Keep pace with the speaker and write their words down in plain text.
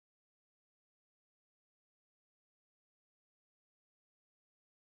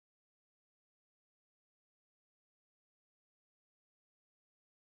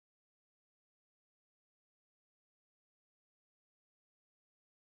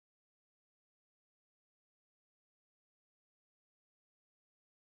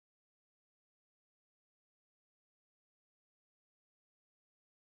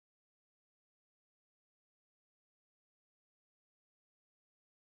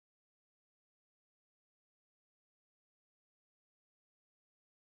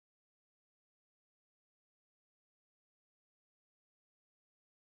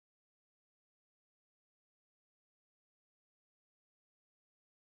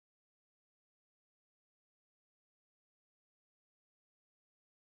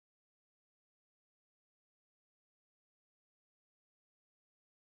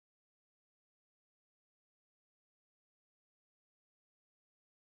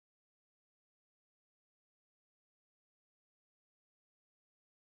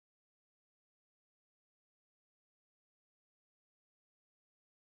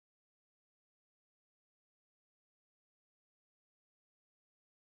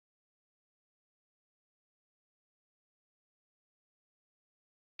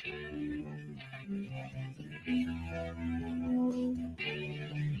Hey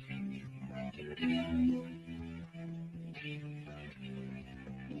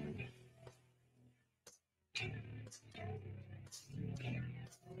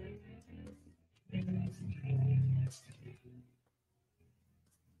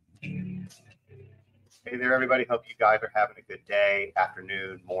there, everybody. Hope you guys are having a good day,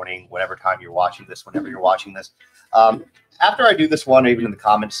 afternoon, morning, whatever time you're watching this, whenever you're watching this. After I do this one, or even in the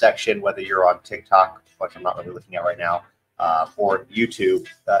comments section, whether you're on TikTok, which I'm not really looking at right now, or YouTube,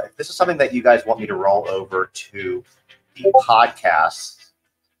 if this is something that you guys want me to roll over to the podcast,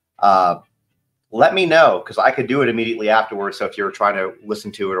 let me know, because I could do it immediately afterwards. So if you're trying to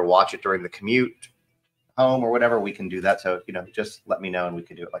listen to it or watch it during the commute home or whatever, we can do that. So, just let me know and we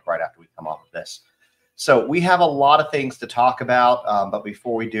can do it like right after we come off of this. So we have a lot of things to talk about, but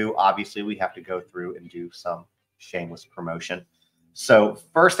before we do, obviously, we have to go through and do some shameless promotion. So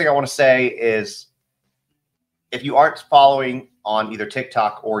first thing I want to say is, if you aren't following on either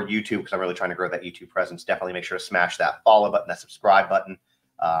TikTok or YouTube, because I'm really trying to grow that YouTube presence, definitely make sure to smash that follow button, that subscribe button.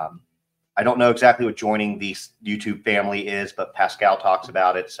 I don't know exactly what joining the YouTube family is, but Pascal talks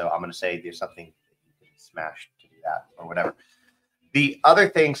about it. So I'm going to say there's something you can smash to do that or whatever. The other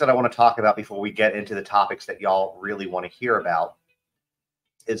things that I want to talk about before we get into the topics that y'all really want to hear about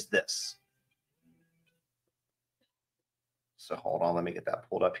is this. So hold on, let me get that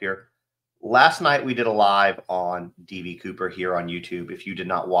pulled up here. Last night we did a live on DB Cooper here on YouTube. If you did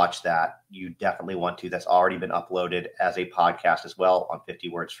not watch that, you definitely want to. That's already been uploaded as a podcast as well on 50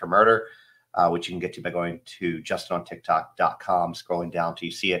 Words for Murder, which you can get to by going to JustInOnTikTok.com, scrolling down till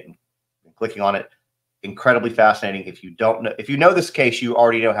you see it and clicking on it. Incredibly fascinating. If you know this case, you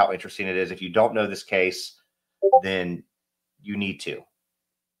already know how interesting it is. If you don't know this case, then you need to.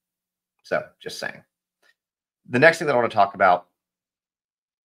 So just saying. The next thing that I want to talk about,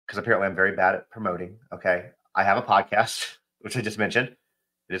 because apparently I'm very bad at promoting. Okay. I have a podcast, which I just mentioned.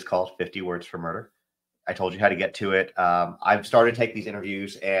 It is called 50 Words for Murder. I told you how to get to it. I've started to take these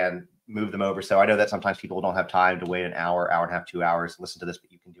interviews and move them over. So I know that sometimes people don't have time to wait an hour and a half, 2 hours, listen to this,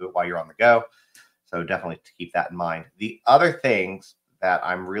 but you can do it while you're on the go. So definitely to keep that in mind. The other things that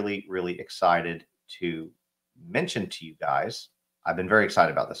I'm really, really excited to mention to you guys, I've been very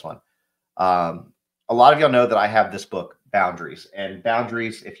excited about this one. A lot of y'all know that I have this book, Boundaries. And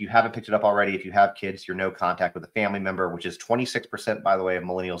Boundaries, if you haven't picked it up already, if you have kids, you're no contact with a family member, which is 26%, by the way, of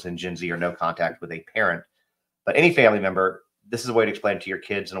millennials and Gen Z are no contact with a parent. But any family member, this is a way to explain it to your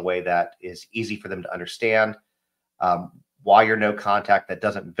kids in a way that is easy for them to understand. Why you're no contact, that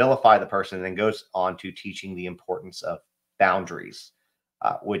doesn't vilify the person, and then goes on to teaching the importance of boundaries,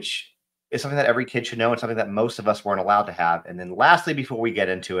 which is something that every kid should know and something that most of us weren't allowed to have. And then lastly, before we get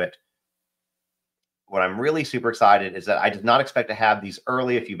into it, what I'm really super excited is that I did not expect to have these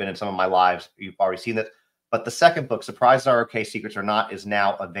early. If you've been in some of my lives, you've already seen this. But the second book, Surprises Are Okay, Secrets Are Not, is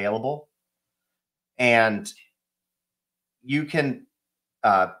now available. And you can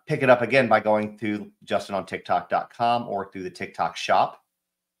pick it up again by going to JustInOnTikTok.com or through the TikTok shop.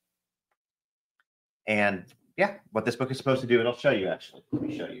 And yeah, what this book is supposed to do, and I'll show you actually. Let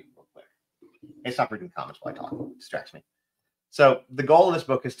me show you real quick. It's not reading comments while I talk. It distracts me. So the goal of this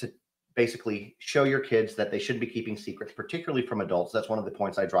book is to basically show your kids that they shouldn't be keeping secrets, particularly from adults. That's one of the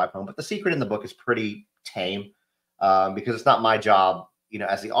points I drive home. But the secret in the book is pretty tame because it's not my job,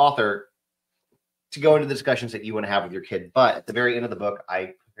 as the author, to go into the discussions that you want to have with your kid. But at the very end of the book,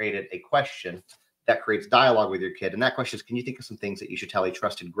 I created a question that creates dialogue with your kid. And that question is, can you think of some things that you should tell a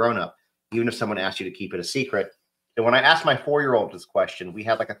trusted grown-up, even if someone asked you to keep it a secret? And when I asked my 4-year-old this question, we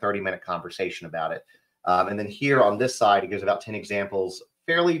had like a 30-minute conversation about it. And then here on this side, it gives about 10 examples,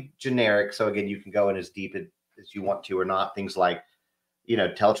 fairly generic. So again, you can go in as deep as you want to or not. Things like,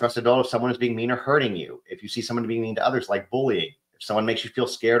 tell a trusted adult if someone is being mean or hurting you. If you see someone being mean to others, like bullying. If someone makes you feel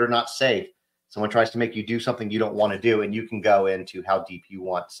scared or not safe. Someone tries to make you do something you don't want to do, and you can go into how deep you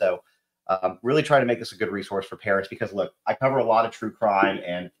want. So really try to make this a good resource for parents because, look, I cover a lot of true crime,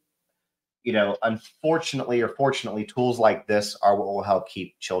 and, unfortunately or fortunately, tools like this are what will help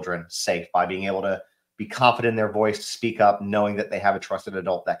keep children safe by being able to be confident in their voice, to speak up, knowing that they have a trusted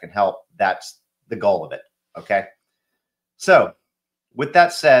adult that can help. That's the goal of it, okay? So with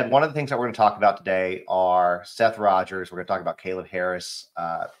that said, one of the things that we're going to talk about today are Seth Rogers. We're going to talk about Caleb Harris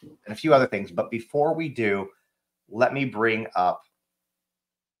and a few other things. But before we do, let me bring up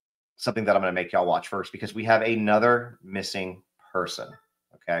something that I'm going to make y'all watch first because we have another missing person.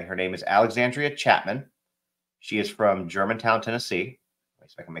 Okay. Her name is Alexandria Chapman. She is from Germantown, Tennessee. Let me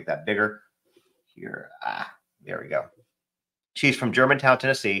see if I can make that bigger here. There we go. She's from Germantown,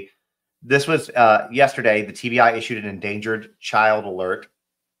 Tennessee. This was yesterday. The TBI issued an endangered child alert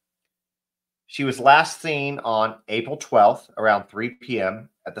She was last seen on April 12th around 3 p.m.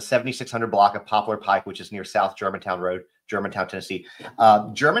 at the 7600 block of Poplar Pike, which is near South Germantown Road, Germantown, Tennessee.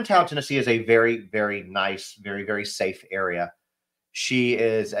 Germantown, Tennessee is a very, very nice, very, very safe area. She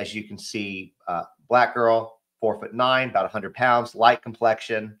is, as you can see, black girl, 4'9", about 100 pounds, light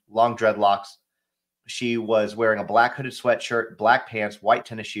complexion, long dreadlocks. She was wearing a black hooded sweatshirt, black pants, white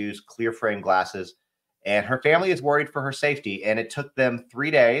tennis shoes, clear frame glasses, and her family is worried for her safety. And it took them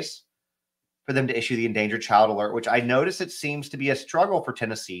 3 days for them to issue the endangered child alert, which I notice it seems to be a struggle for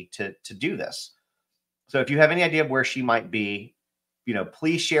Tennessee to do this. So if you have any idea of where she might be,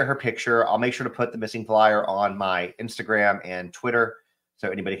 please share her picture. I'll make sure to put the missing flyer on my Instagram and Twitter so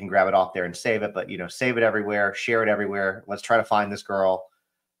anybody can grab it off there and save it. But, save it everywhere, share it everywhere. Let's try to find this girl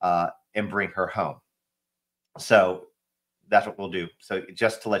and bring her home. So that's what we'll do. So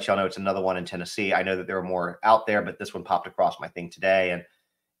just to let y'all know, it's another one in Tennessee. I know that there are more out there, but this one popped across my thing today. And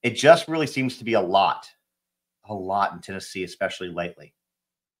it just really seems to be a lot in Tennessee, especially lately.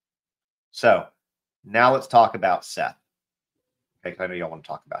 So now let's talk about Seth. Okay, I know y'all want to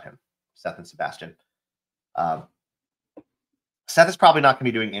talk about him, Seth and Sebastian. Seth is probably not going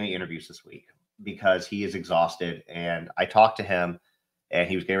to be doing any interviews this week because he is exhausted. And I talked to him, and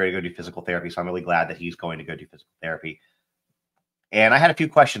he was getting ready to go do physical therapy. So I'm really glad that he's going to go do physical therapy. And I had a few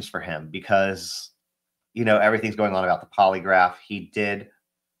questions for him because, everything's going on about the polygraph. He did,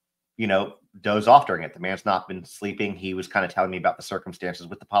 doze off during it. The man's not been sleeping. He was kind of telling me about the circumstances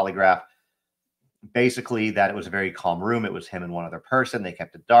with the polygraph. Basically, that it was a very calm room. It was him and one other person. They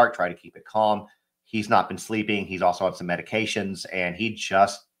kept it dark, tried to keep it calm. He's not been sleeping. He's also on some medications, and he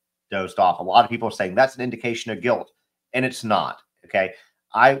just dozed off. A lot of people are saying that's an indication of guilt, and it's not. Okay,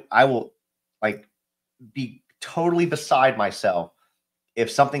 I will be totally beside myself if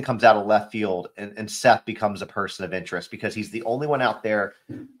something comes out of left field and Seth becomes a person of interest, because he's the only one out there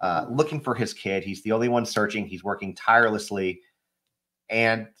looking for his kid. He's the only one searching. He's working tirelessly.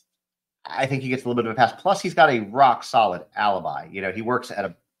 And I think he gets a little bit of a pass. Plus, he's got a rock solid alibi. He works at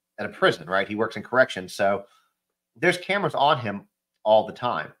a prison, right? He works in corrections. So there's cameras on him all the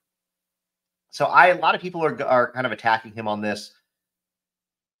time. So a lot of people are kind of attacking him on this,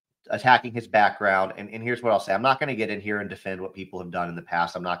 attacking his background. And here's what I'll say. I'm not going to get in here and defend what people have done in the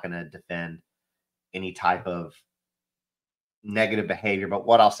past. I'm not going to defend any type of negative behavior. But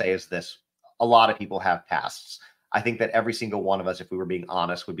what I'll say is this. A lot of people have pasts. I think that every single one of us, if we were being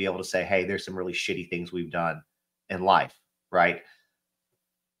honest, would be able to say, hey, there's some really shitty things we've done in life, right?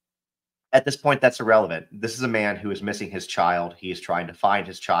 At this point, that's irrelevant. This is a man who is missing his child. He is trying to find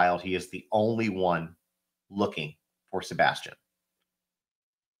his child. He is the only one looking for Sebastian.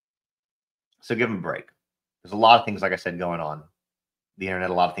 So give him a break. There's a lot of things, like I said, going on the internet,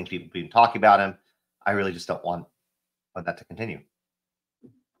 a lot of things people have been talking about him. I really just don't want that to continue.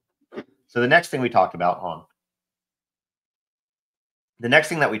 So the next thing we talked about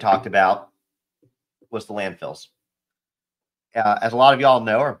was the landfills. As a lot of y'all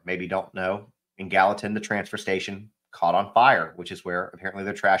know, or maybe don't know, in Gallatin, the transfer station caught on fire, which is where apparently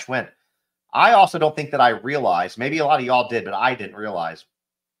their trash went. I also don't think that I realized, maybe a lot of y'all did, but I didn't realize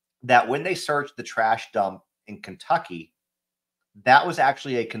that when they searched the trash dump in Kentucky, that was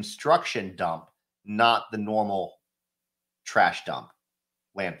actually a construction dump, not the normal trash dump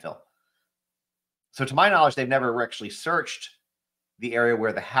landfill. So to my knowledge, they've never actually searched the area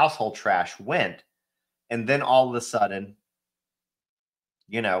where the household trash went. And then all of a sudden,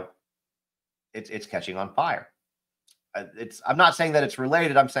 it's catching on fire. I'm not saying that it's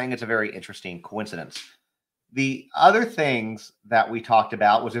related. I'm saying it's a very interesting coincidence. The other things that we talked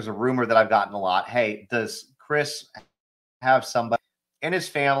about was there's a rumor that I've gotten a lot. Hey, does Chris have somebody in his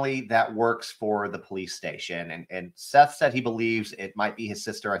family that works for the police station? And Seth said he believes it might be his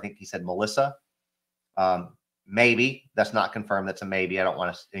sister. I think he said Melissa. Maybe. That's not confirmed. That's a maybe. I don't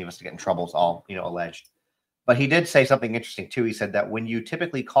want any of us to get in trouble. It's all, alleged. But he did say something interesting, too. He said that when you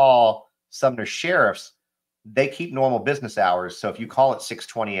typically call Sumner sheriffs, they keep normal business hours. So if you call at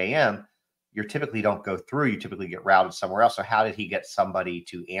 6:20 a.m., you typically don't go through. You typically get routed somewhere else. So how did he get somebody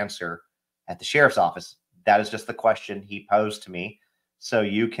to answer at the sheriff's office? That is just the question he posed to me. So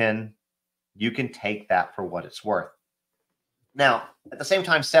you can take that for what it's worth. Now, at the same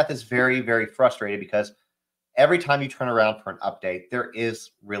time, Seth is very, very frustrated because every time you turn around for an update, there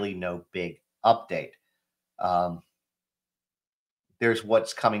is really no big update. There's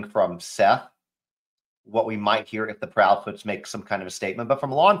what's coming from Seth, what we might hear if the Proudfoots make some kind of a statement. But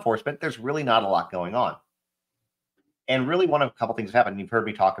from law enforcement, there's really not a lot going on. And really a couple things have happened. You've heard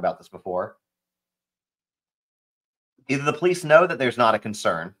me talk about this before. Either the police know that there's not a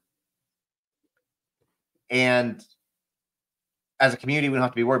concern, and as a community, we don't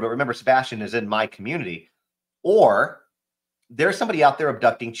have to be worried. But remember, Sebastian is in my community. Or there's somebody out there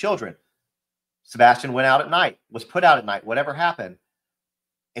abducting children. Sebastian went out at night, was put out at night, whatever happened,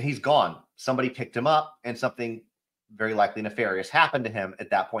 and he's gone. Somebody picked him up, and something very likely nefarious happened to him at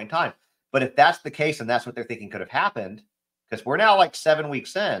that point in time. But if that's the case, and that's what they're thinking could have happened, because we're now like 7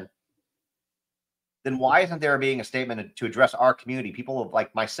 weeks in, then why isn't there being a statement to address our community, people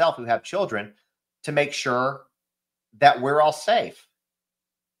like myself who have children, to make sure that we're all safe?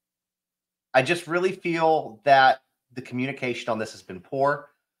 I just really feel that the communication on this has been poor.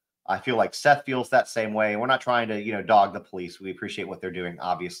 I feel like Seth feels that same way. We're not trying to, dog the police. We appreciate what they're doing,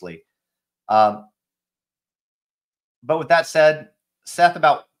 obviously. But with that said, Seth,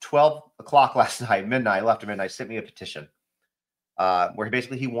 about 12 o'clock last night, after midnight, sent me a petition where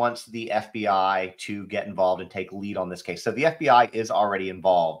basically he wants the FBI to get involved and take lead on this case. So the FBI is already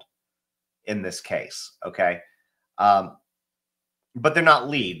involved in this case, okay? But they're not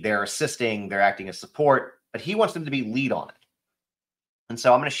lead. They're assisting. They're acting as support. But he wants them to be lead on it. And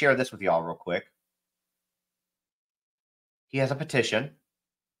so I'm going to share this with y'all real quick. He has a petition.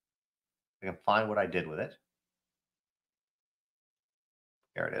 I can find what I did with it.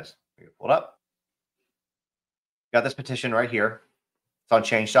 There it is. Pull it up. Got this petition right here. It's on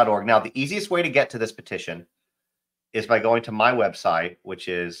change.org. Now, the easiest way to get to this petition is by going to my website, which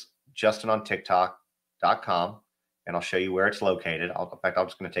is justinontiktok.com. And I'll show you where it's located. In fact, I'm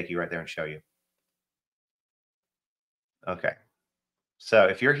just going to take you right there and show you. Okay. So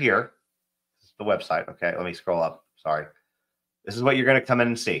if you're here, this is the website. Okay, let me scroll up. Sorry. This is what you're going to come in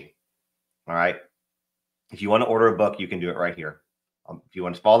and see. All right. If you want to order a book, you can do it right here. If you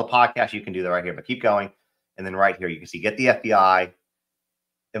want to follow the podcast, you can do that right here. But keep going. And then right here, you can see get the FBI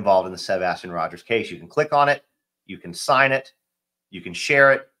involved in the Sebastian Rogers case. You can click on it. You can sign it. You can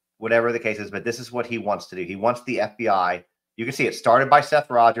share it, whatever the case is. But this is what he wants to do. He wants the FBI. You can see it started by Seth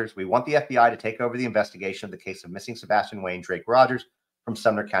Rogers. We want the FBI to take over the investigation of the case of missing Sebastian Wayne Drake Rogers from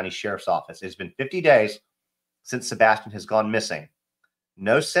Sumner County Sheriff's Office. It's been 50 days since Sebastian has gone missing.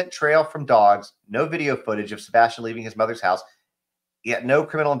 No scent trail from dogs, no video footage of Sebastian leaving his mother's house, yet no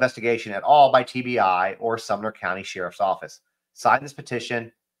criminal investigation at all by TBI or Sumner County Sheriff's Office. Sign this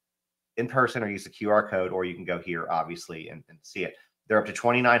petition in person or use the QR code, or you can go here, obviously, and see it. They're up to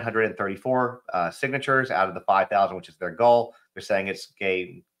 2,934 signatures out of the 5,000, which is their goal. They're saying it's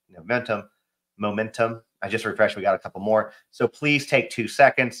gained momentum. I just refreshed. We got a couple more. So please take 2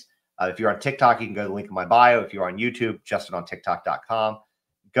 seconds. If you're on TikTok, you can go to the link in my bio. If you're on YouTube, JustInOnTikTok.com.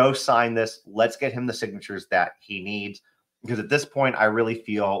 Go sign this. Let's get him the signatures that he needs. Because at this point, I really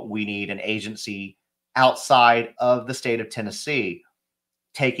feel we need an agency outside of the state of Tennessee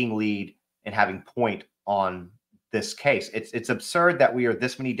taking lead and having point on this case. It's absurd that we are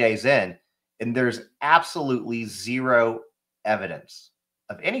this many days in and there's absolutely zero evidence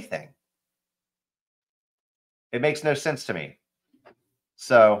of anything. It makes no sense to me.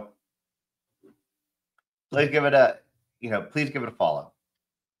 So please give it a follow.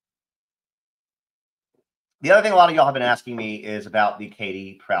 The other thing a lot of y'all have been asking me is about the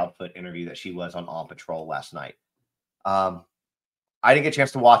Katie Proudfoot interview that she was on Patrol last night. I didn't get a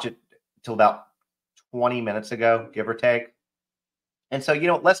chance to watch it till about 20 minutes ago, give or take. And so,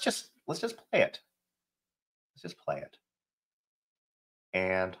 let's just play it. Let's just play it.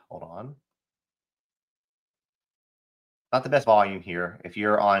 And hold on. Not the best volume here. If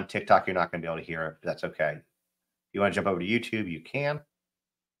you're on TikTok, you're not going to be able to hear it. But that's okay. If you want to jump over to YouTube, you can.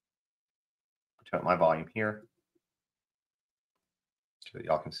 Turn up my volume here so that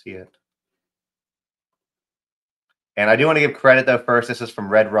y'all can see it. And I do want to give credit, though, first. This is from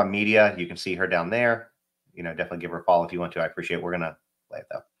Red Rum Media. You can see her down there. Definitely give her a follow if you want to. I appreciate it. We're going to play it,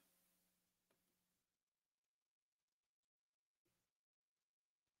 though.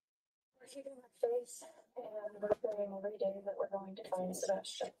 We're keeping our face, and we're praying every day that we're going to find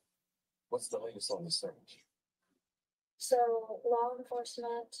Sebastian. What's the latest on the search? So law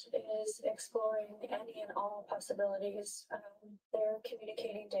enforcement is exploring any and all possibilities. They're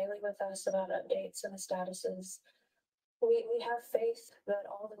communicating daily with us about updates and the statuses. We have faith that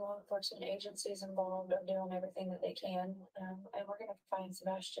all the law enforcement agencies involved are doing everything that they can, and we're going to find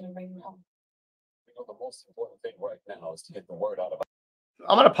Sebastian and bring him home. The most important thing right now is to get the word out about.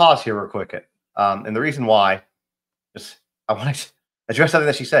 I'm going to pause here real quick. And the reason why is I want to address something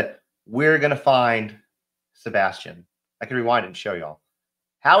that she said. We're going to find Sebastian. I can rewind it and show y'all.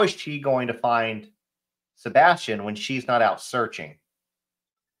 How is she going to find Sebastian when she's not out searching?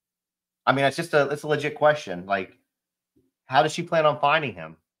 I mean, it's a legit question. Like, how does she plan on finding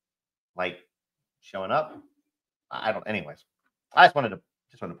him? Like, showing up? Anyways, I just wanted to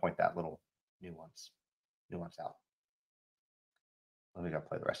point that little nuance out. Let me go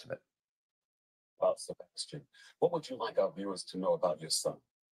play the rest of it. Well, Sebastian, what would you like our viewers to know about your son?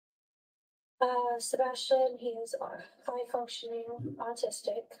 Sebastian, he is high functioning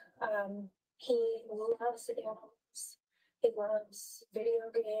autistic. He loves animals. He loves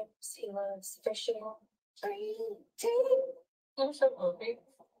video games. He loves fishing.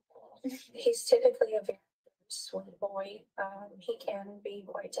 He's typically a very sweet boy. He can be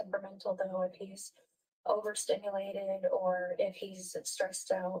quite temperamental though if he's overstimulated or if he's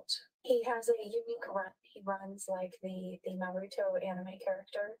stressed out. He has a unique run. He runs like the Naruto anime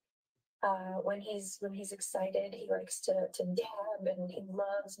character. When he's excited, he likes to dab, and he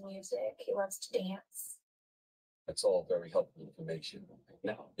loves music. He loves to dance. That's all very helpful information.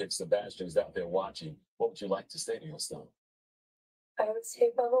 Now, if Sebastian is out there watching, what would you like to say to your son? I would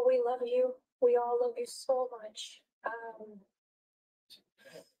say, Bubba, we love you. We all love you so much.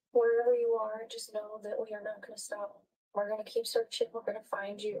 Wherever you are, just know that we are not going to stop. We're going to keep searching. We're going to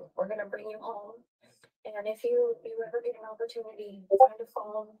find you. We're going to bring you home. And if you ever get an opportunity, find a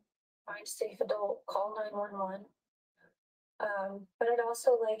phone, find a safe adult, call 911. But I'd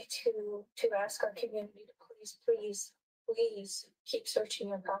also like to ask our community to please keep searching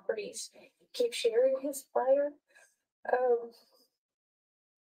your properties. Keep sharing his flyer.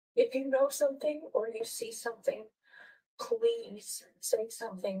 If you know something or you see something, please say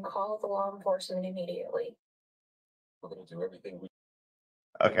something. Call the law enforcement immediately. We're going to do everything we.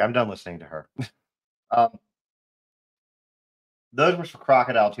 Okay, I'm done listening to her. Those were for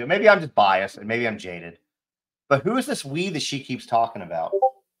Crocodile too. Maybe I'm just biased and maybe I'm jaded. But who is this we that she keeps talking about?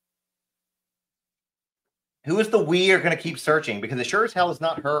 Who is the we are going to keep searching? Because it sure as hell is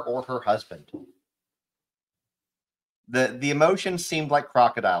not her or her husband. The emotions seemed like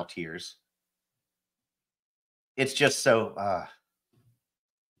crocodile tears. It's just so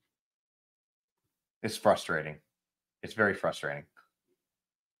it's frustrating. It's very frustrating.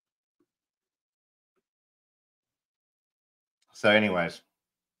 So anyways,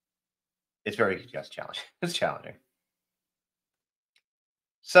 it's very just challenging. It's challenging.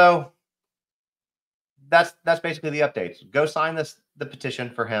 So that's basically the updates. Go sign the petition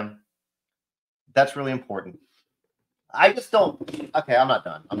for him. That's really important. I just don't. Okay, I'm not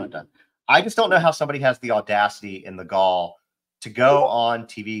done. I just don't know how somebody has the audacity and the gall to go on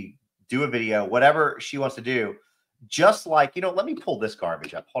TV, do a video, whatever she wants to do. Just like, let me pull this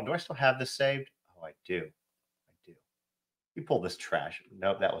garbage up. Hold on, do I still have this saved? Oh, I do. You pull this trash.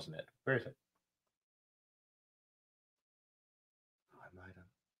 Nope, that wasn't it. Where is it? Oh, I might have.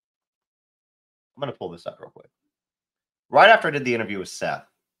 I'm going to pull this up real quick. Right after I did the interview with Seth,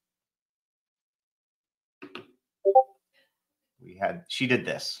 she did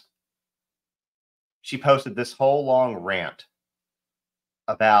this. She posted this whole long rant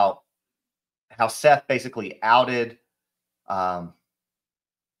about how Seth basically outed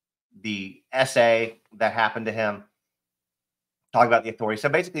the essay that happened to him, talking about the authorities. So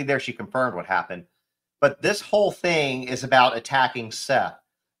basically there she confirmed what happened. But this whole thing is about attacking Seth.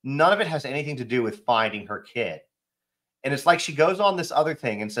 None of it has anything to do with finding her kid. And it's like she goes on this other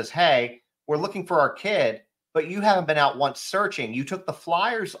thing and says, hey, we're looking for our kid, but you haven't been out once searching. You took the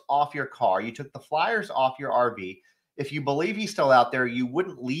flyers off your car. You took the flyers off your RV. If you believe he's still out there, you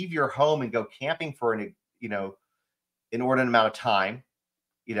wouldn't leave your home and go camping for an inordinate amount of time,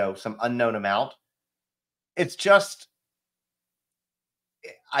 some unknown amount. It's just,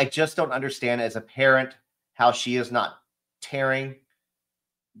 I just don't understand as a parent how she is not tearing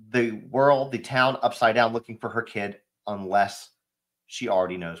the world, the town upside down looking for her kid unless she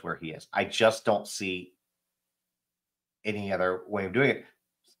already knows where he is. I just don't see any other way of doing it.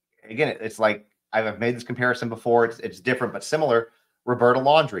 Again, it's like I've made this comparison before. It's different but similar. Roberta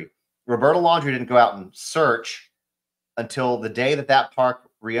Laundrie. Roberta Laundrie didn't go out and search until the day that park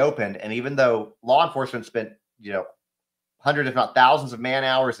reopened. And even though law enforcement spent, hundreds, if not thousands of man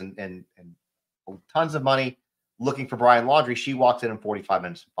hours and tons of money looking for Brian Laundrie, she walks in 45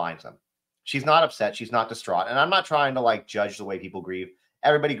 minutes and finds him. She's not upset. She's not distraught. And I'm not trying to judge the way people grieve.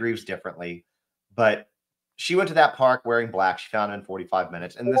 Everybody grieves differently. But she went to that park wearing black. She found him in 45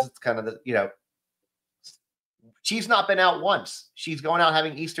 minutes. And this is kind of she's not been out once. She's going out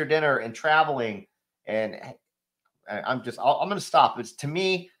having Easter dinner and traveling. And I'm going to stop. It's, to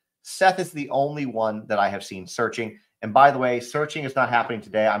me, Seth is the only one that I have seen searching. And by the way, searching is not happening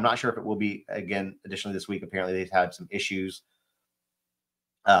today. I'm not sure if it will be again, additionally this week. Apparently they've had some issues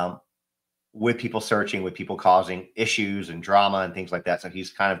with people searching, with people causing issues and drama and things like that. So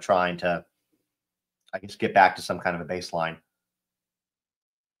he's kind of trying to, I guess, get back to some kind of a baseline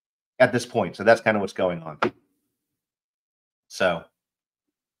at this point. So that's kind of what's going on. So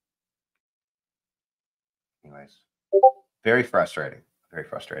anyways, Very frustrating. Very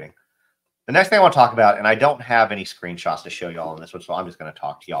frustrating. The next thing I want to talk about, and I don't have any screenshots to show y'all on this one, so I'm just going to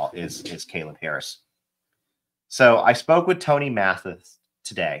talk to y'all, is Caleb Harris. So I spoke with Tony Mathis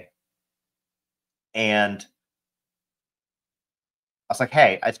today, and I was like,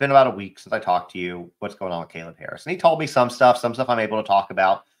 hey, it's been about a week since I talked to you. What's going on with Caleb Harris? And he told me some stuff I'm able to talk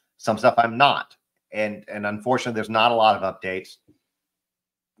about, some stuff I'm not. And unfortunately, there's not a lot of updates,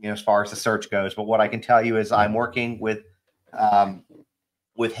 as far as the search goes. But what I can tell you is I'm working with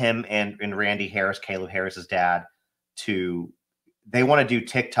him and Randy Harris, Caleb Harris's dad, they want to do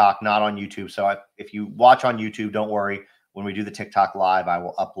TikTok, not on YouTube. So if you watch on YouTube, don't worry. When we do the TikTok live, I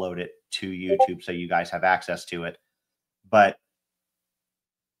will upload it to YouTube so you guys have access to it. But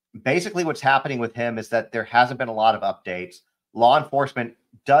basically what's happening with him is that there hasn't been a lot of updates. Law enforcement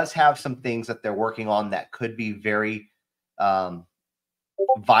does have some things that they're working on that could be very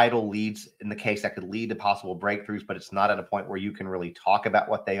vital leads in the case that could lead to possible breakthroughs, but it's not at a point where you can really talk about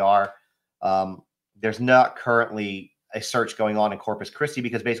what they are. There's not currently a search going on in Corpus Christi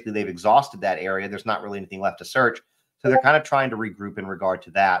because basically they've exhausted that area. There's not really anything left to search. So they're kind of trying to regroup in regard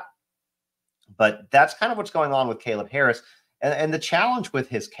to that. But that's kind of what's going on with Caleb Harris. And the challenge with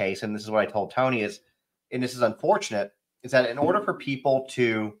his case, and this is what I told Tony, is, and this is unfortunate, is that in order for people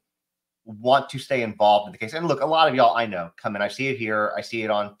to want to stay involved in the case, and look, a lot of y'all I know come in, I see it here, I see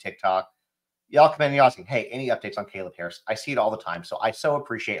it on TikTok. Y'all come in and y'all asking, hey, any updates on Caleb Harris? I see it all the time. So I so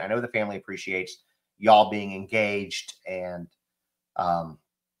appreciate, I know the family appreciates y'all being engaged and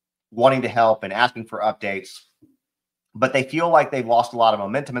wanting to help and asking for updates. But they feel like they've lost a lot of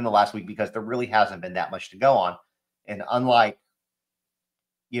momentum in the last week because there really hasn't been that much to go on. And unlike,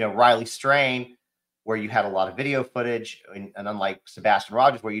 Riley Strain, where you had a lot of video footage, and unlike Sebastian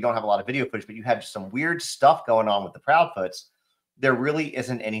Rogers, where you don't have a lot of video footage, but you had some weird stuff going on with the Proudfoots, there really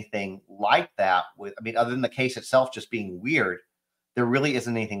isn't anything like that other than the case itself just being weird, there really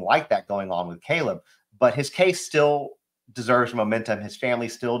isn't anything like that going on with Caleb. But his case still deserves momentum. His family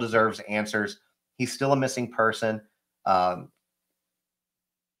still deserves answers. He's still a missing person. And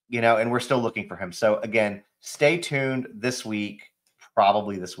we're still looking for him. So again, stay tuned this week,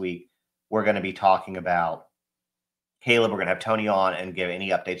 probably this week. We're going to be talking about Caleb. We're going to have Tony on and give any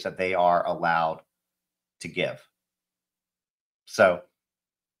updates that they are allowed to give. So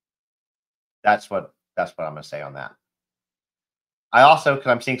that's what I'm going to say on that. I also, because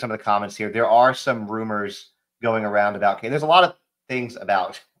I'm seeing some of the comments here, there are some rumors going around about Caleb. There's a lot of things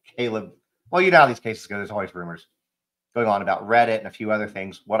about Caleb. Well, you know how these cases go. There's always rumors going on about Reddit and a few other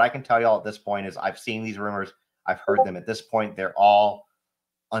things. What I can tell y'all at this point is I've seen these rumors. I've heard them. At this point, they're all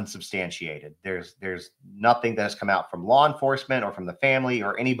unsubstantiated. There's nothing that has come out from law enforcement or from the family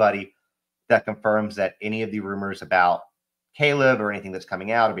or anybody that confirms that any of the rumors about Caleb or anything that's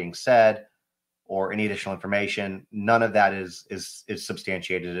coming out or being said or any additional information, none of that is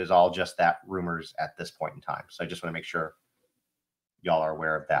substantiated. It is all just that rumors at this point in time. So I just want to make sure y'all are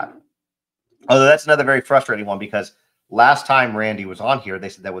aware of that. Although that's another very frustrating one because last time Randy was on here, they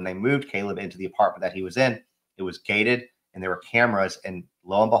said that when they moved Caleb into the apartment that he was in, it was gated and there were cameras, and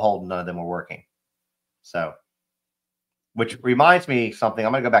lo and behold, none of them were working. So, which reminds me something.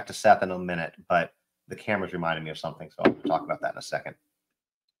 I'm going to go back to Seth in a minute, but the cameras reminded me of something, so I'll talk about that in a second.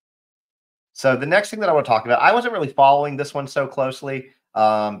 So the next thing that I want to talk about, I wasn't really following this one so closely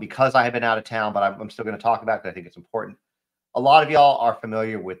because I had been out of town, but I'm still going to talk about it because I think it's important. A lot of y'all are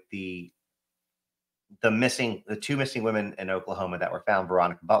familiar with the two missing women in Oklahoma that were found: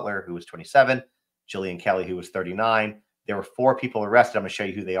 Veronica Butler, who was 27, Jillian Kelly, who was 39. There were 4 people arrested. I'm going to show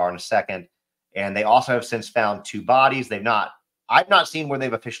you who they are in a second. And they also have since found 2 bodies. I've not seen where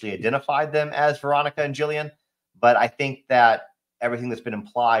they've officially identified them as Veronica and Jillian, but I think that everything that's been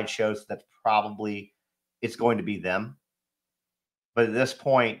implied shows that probably it's going to be them. But at this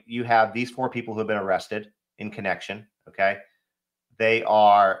point, you have these 4 people who have been arrested in connection. Okay. They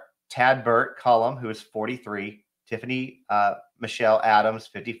are Tad Burt Cullum, who is 43, Tiffany Michelle Adams,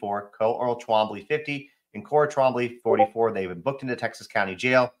 54, Cole Earl Twombly, 50, and Cora Twombly, 44. They've been booked into Texas County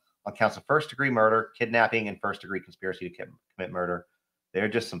Jail on counts of first-degree murder, kidnapping, and first-degree conspiracy to commit murder. They're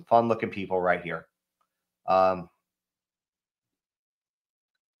just some fun-looking people right here.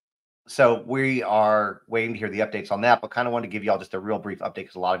 So we are waiting to hear the updates on that, but kind of wanted to give y'all just a real brief update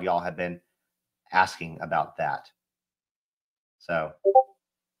because a lot of y'all have been asking about that. So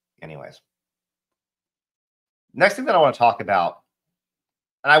anyways, next thing that I want to talk about,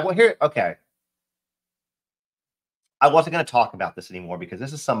 and I will hear, okay, I wasn't going to talk about this anymore because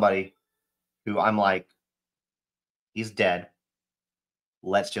this is somebody who I'm like, he's dead.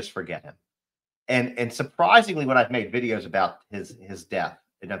 Let's just forget him. And surprisingly, when I've made videos about his death,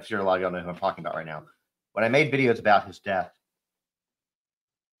 and I'm sure a lot of y'all know who I'm talking about right now, when I made videos about his death,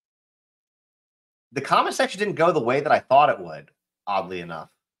 the comment section didn't go the way that I thought it would, oddly enough.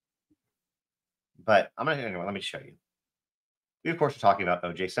 But anyway, let me show you. We, of course, are talking about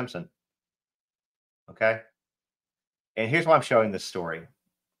O.J. Simpson. Okay? And here's why I'm showing this story.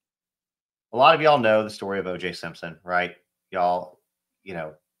 A lot of y'all know the story of O.J. Simpson, right? Y'all,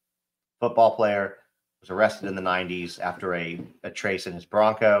 football player, was arrested in the 90s after a trace in his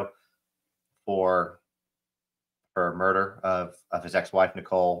Bronco for murder of his ex-wife,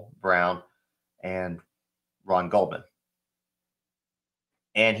 Nicole Brown, and Ron Goldman.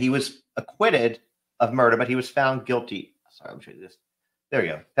 And he was acquitted of murder, but he was found guilty. Sorry, let me show you this. There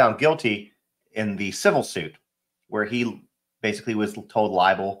you go. Found guilty in the civil suit, where he basically was told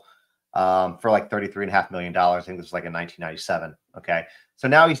libel for like $33.5 million. I think this was like in 1997. Okay. So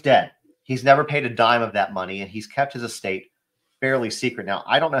now he's dead. He's never paid a dime of that money, and he's kept his estate fairly secret. Now,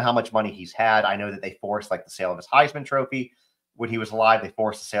 I don't know how much money he's had. I know that they forced like the sale of his Heisman Trophy when he was alive. They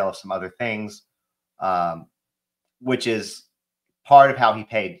forced the sale of some other things, which is part of how he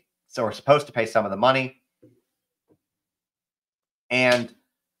paid. So we're supposed to pay some of the money. And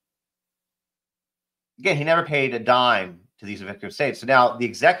again, he never paid a dime to these victim estates. So now the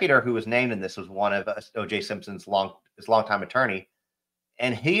executor who was named in this was one of O.J. Simpson's longtime attorney.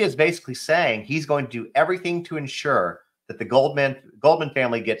 And he is basically saying he's going to do everything to ensure that the Goldman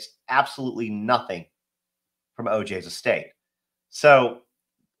family gets absolutely nothing from O.J.'s estate. So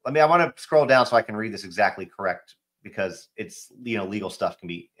I want to scroll down so I can read this exactly correct, because it's, legal stuff can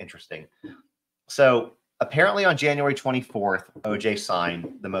be interesting. So apparently on January 24th, O.J.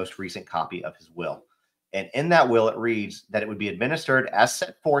 signed the most recent copy of his will. And in that will, it reads that it would be administered as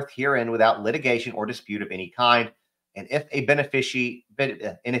set forth herein without litigation or dispute of any kind. And if a beneficiary,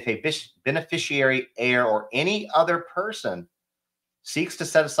 heir, or any other person seeks to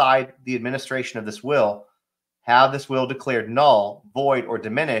set aside the administration of this will, have this will declared null, void, or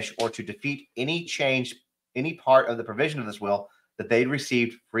diminish, or to defeat any part of the provision of this will, that they'd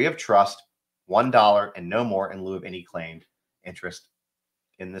received free of trust $1 and no more in lieu of any claimed interest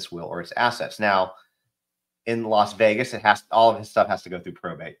in this will or its assets. Now, in Las Vegas, all of his stuff has to go through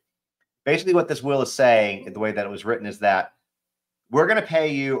probate. Basically, what this will is saying, the way that it was written, is that we're going to pay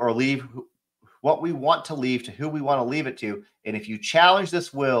you or leave what we want to leave to who we want to leave it to. And if you challenge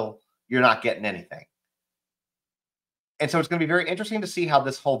this will, you're not getting anything. And so it's going to be very interesting to see how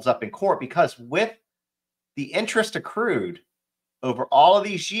this holds up in court, because with the interest accrued over all of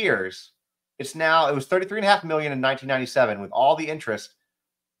these years, it was $33.5 million in 1997. With all the interest,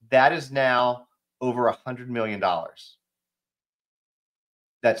 that is now over $100 million.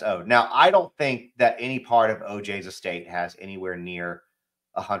 That's owed. Now, I don't think that any part of O.J.'s estate has anywhere near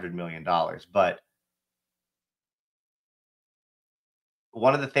 $100 million. But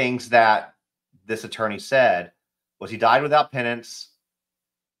one of the things that this attorney said was he died without penance.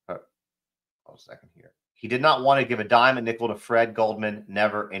 Hold a second here. He did not want to give a dime, a nickel to Fred Goldman.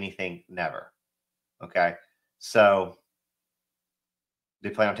 Never, anything, never. Okay. So they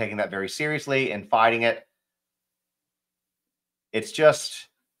plan on taking that very seriously and fighting it. It's just,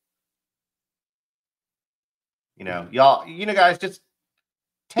 y'all, guys, just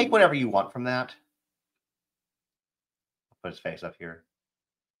take whatever you want from that. I'll put his face up here.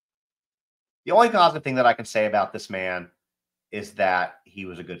 The only positive thing that I can say about this man is that he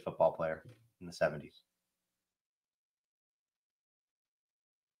was a good football player in the 70s.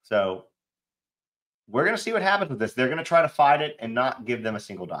 So we're going to see what happens with this. They're going to try to fight it and not give them a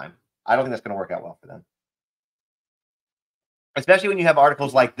single dime. I don't think that's going to work out well for them. Especially when you have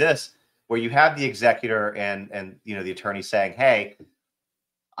articles like this, where you have the executor and the attorney saying, hey,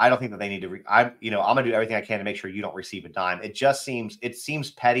 I don't think that they need to, I'm going to do everything I can to make sure you don't receive a dime. It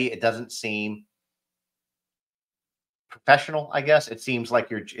seems petty. It doesn't seem professional, I guess. It seems like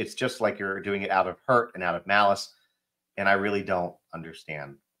it's just like you're doing it out of hurt and out of malice. And I really don't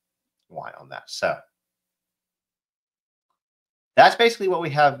understand why on that. So that's basically what we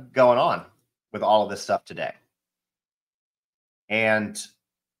have going on with all of this stuff today. And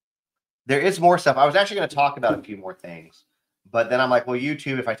there is more stuff. I was actually going to talk about a few more things, but then I'm like, well,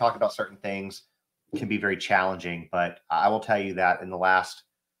 YouTube, if I talk about certain things, can be very challenging. But I will tell you that in the last,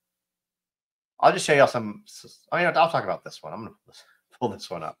 I'll just show y'all I'll talk about this one. I'm going to pull this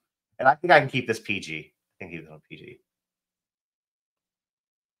one up. And I think I can keep this PG. I can keep this on PG.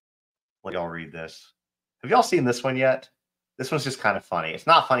 Let y'all read this. Have y'all seen this one yet? This one's just kind of funny. It's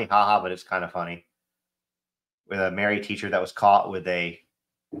not funny, haha, but it's kind of funny. With a married teacher that was caught with a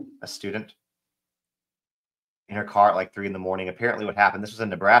student in her car at like 3 a.m. Apparently what happened, this was in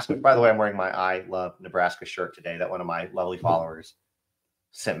Nebraska. By the way, I'm wearing my I Love Nebraska shirt today that one of my lovely followers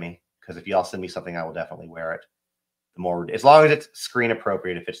sent me, because if y'all send me something, I will definitely wear it. The more, as long as it's screen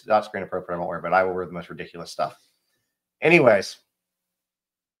appropriate. If it's not screen appropriate, I won't wear it, but I will wear the most ridiculous stuff. Anyways,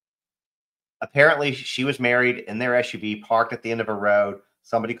 apparently she was married in their SUV, parked at the end of a road.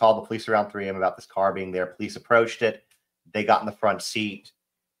 Somebody called the police around 3 a.m. about this car being there. Police approached it. They got in the front seat,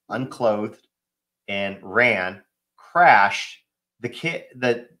 unclothed, and ran, crashed.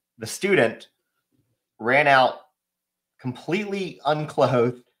 The student ran out completely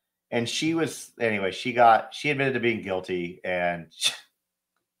unclothed, and she admitted to being guilty, and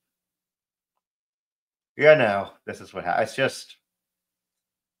this is what happened. It's just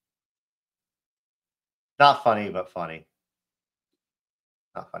not funny, but funny.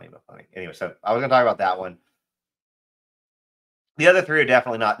 Not funny, but funny. Anyway, so I was going to talk about that one. The other 3 are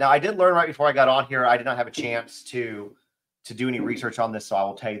definitely not. Now, I did learn right before I got on here, I did not have a chance to do any research on this, so I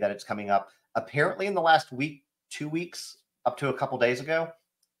will tell you that it's coming up. Apparently, in the last week, 2 weeks, up to a couple days ago,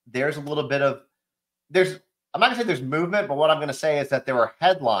 there's a little bit of, I'm not going to say there's movement, but what I'm going to say is that there are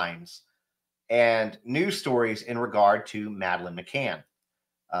headlines and news stories in regard to Madeleine McCann.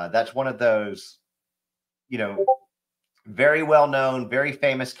 That's one of those, very well-known, very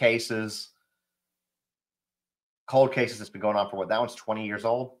famous cases, cold cases that's been going on for what? That one's 20 years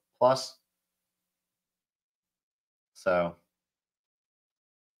old plus. So,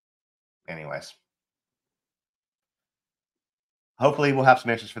 anyways. Hopefully we'll have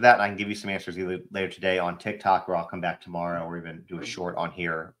some answers for that, and I can give you some answers either later today on TikTok, or I'll come back tomorrow, or even do a short on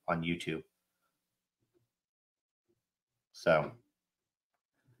here on YouTube. So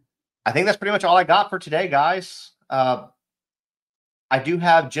I think that's pretty much all I got for today, guys. I do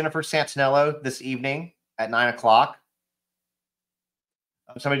have Jennifer Santinello this evening at 9 o'clock.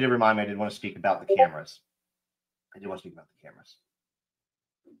 Somebody did remind me I did want to speak about the cameras.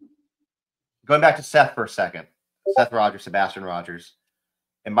 Going back to Seth for a second. Seth Rogers, Sebastian Rogers.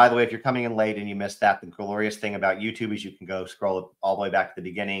 And by the way, if you're coming in late and you missed that, the glorious thing about YouTube is you can go scroll all the way back to the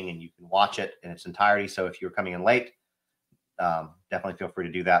beginning and you can watch it in its entirety. So if you're coming in late, definitely feel free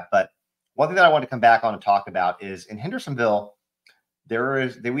to do that. But one thing that I want to come back on and talk about is in Hendersonville,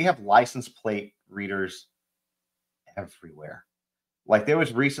 we have license plate readers everywhere. Like there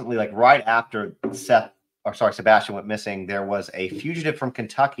was recently, like right after Sebastian went missing, there was a fugitive from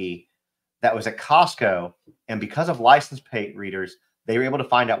Kentucky that was at Costco, and because of license plate readers, they were able to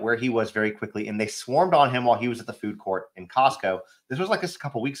find out where he was very quickly, and they swarmed on him while he was at the food court in Costco. This was like a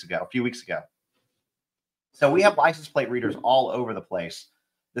few weeks ago. So we have license plate readers all over the place.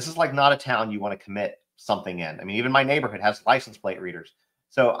 This is like not a town you want to commit something in. I mean, even my neighborhood has license plate readers.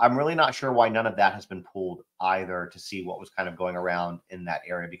 So I'm really not sure why none of that has been pulled either to see what was kind of going around in that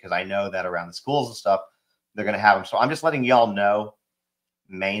area, because I know that around the schools and stuff, they're going to have them. So I'm just letting y'all know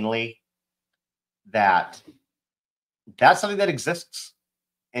mainly that that's something that exists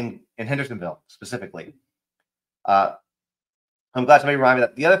in Hendersonville specifically. I'm glad somebody reminded me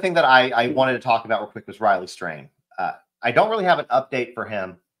that. The other thing that I wanted to talk about real quick was Riley Strain. I don't really have an update for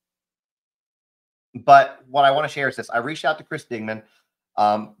him, but what I want to share is this. I reached out to Chris Dingman.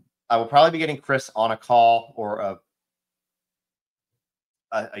 I will probably be getting Chris on a call or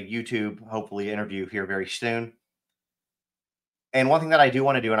a YouTube, hopefully, interview here very soon. And one thing that I do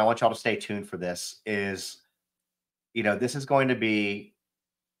want to do, and I want y'all to stay tuned for this, is, this is going to be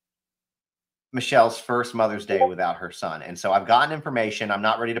Michelle's first Mother's Day without her son. And so I've gotten information. I'm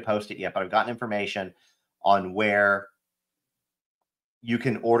not ready to post it yet, but I've gotten information on where you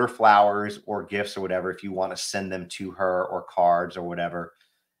can order flowers or gifts or whatever if you want to send them to her, or cards or whatever,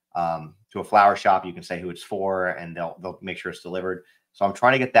 to a flower shop. You can say who it's for, and they'll make sure it's delivered. So I'm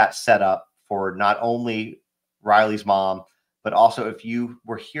trying to get that set up for not only Riley's mom, but also if you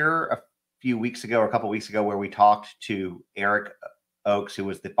were here a few weeks ago or a couple of weeks ago where we talked to Eric Oakes, who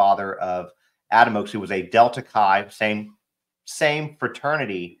was the father of Adam Oakes, who was a Delta Chi, same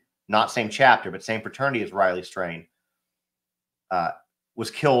fraternity, not same chapter, but same fraternity as Riley Strain, was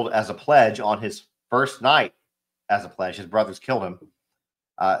killed as a pledge on his first night as a pledge. His brothers killed him.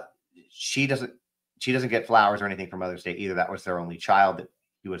 She doesn't get flowers or anything for Mother's Day either. That was their only child.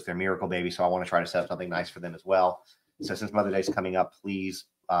 He was their miracle baby. So I want to try to set up something nice for them as well. So since Mother's Day is coming up, please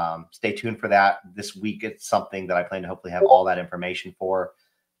stay tuned for that. This week, it's something that I plan to hopefully have all that information for,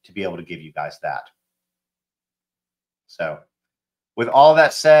 to be able to give you guys that. So with all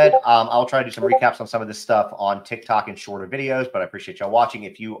that said, I'll try to do some recaps on some of this stuff on TikTok and shorter videos, but I appreciate y'all watching.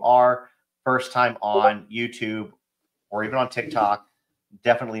 If you are first time on YouTube or even on TikTok,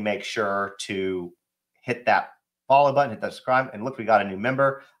 definitely make sure to hit that follow button, hit that subscribe, and look, we got a new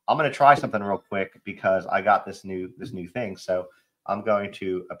member. I'm going to try something real quick because I got this new thing. So I'm going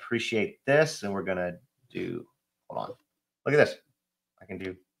to appreciate this, and we're going to do, hold on. Look at this. I can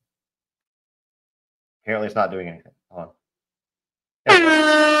do Apparently it's not doing anything. Hold on. There we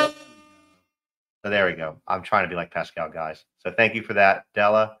go. So there we go. I'm trying to be like Pascal, guys. So thank you for that,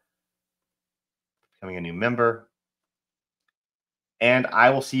 Della. Becoming a new member. And I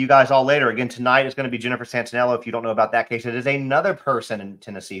will see you guys all later. Again, tonight is going to be Jennifer Santinello. If you don't know about that case, it is another person in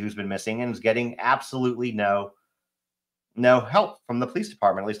Tennessee who's been missing and is getting absolutely no help from the police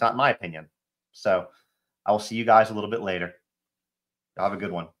department, at least not in my opinion. So I will see you guys a little bit later. Have a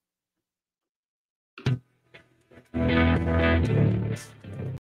good one.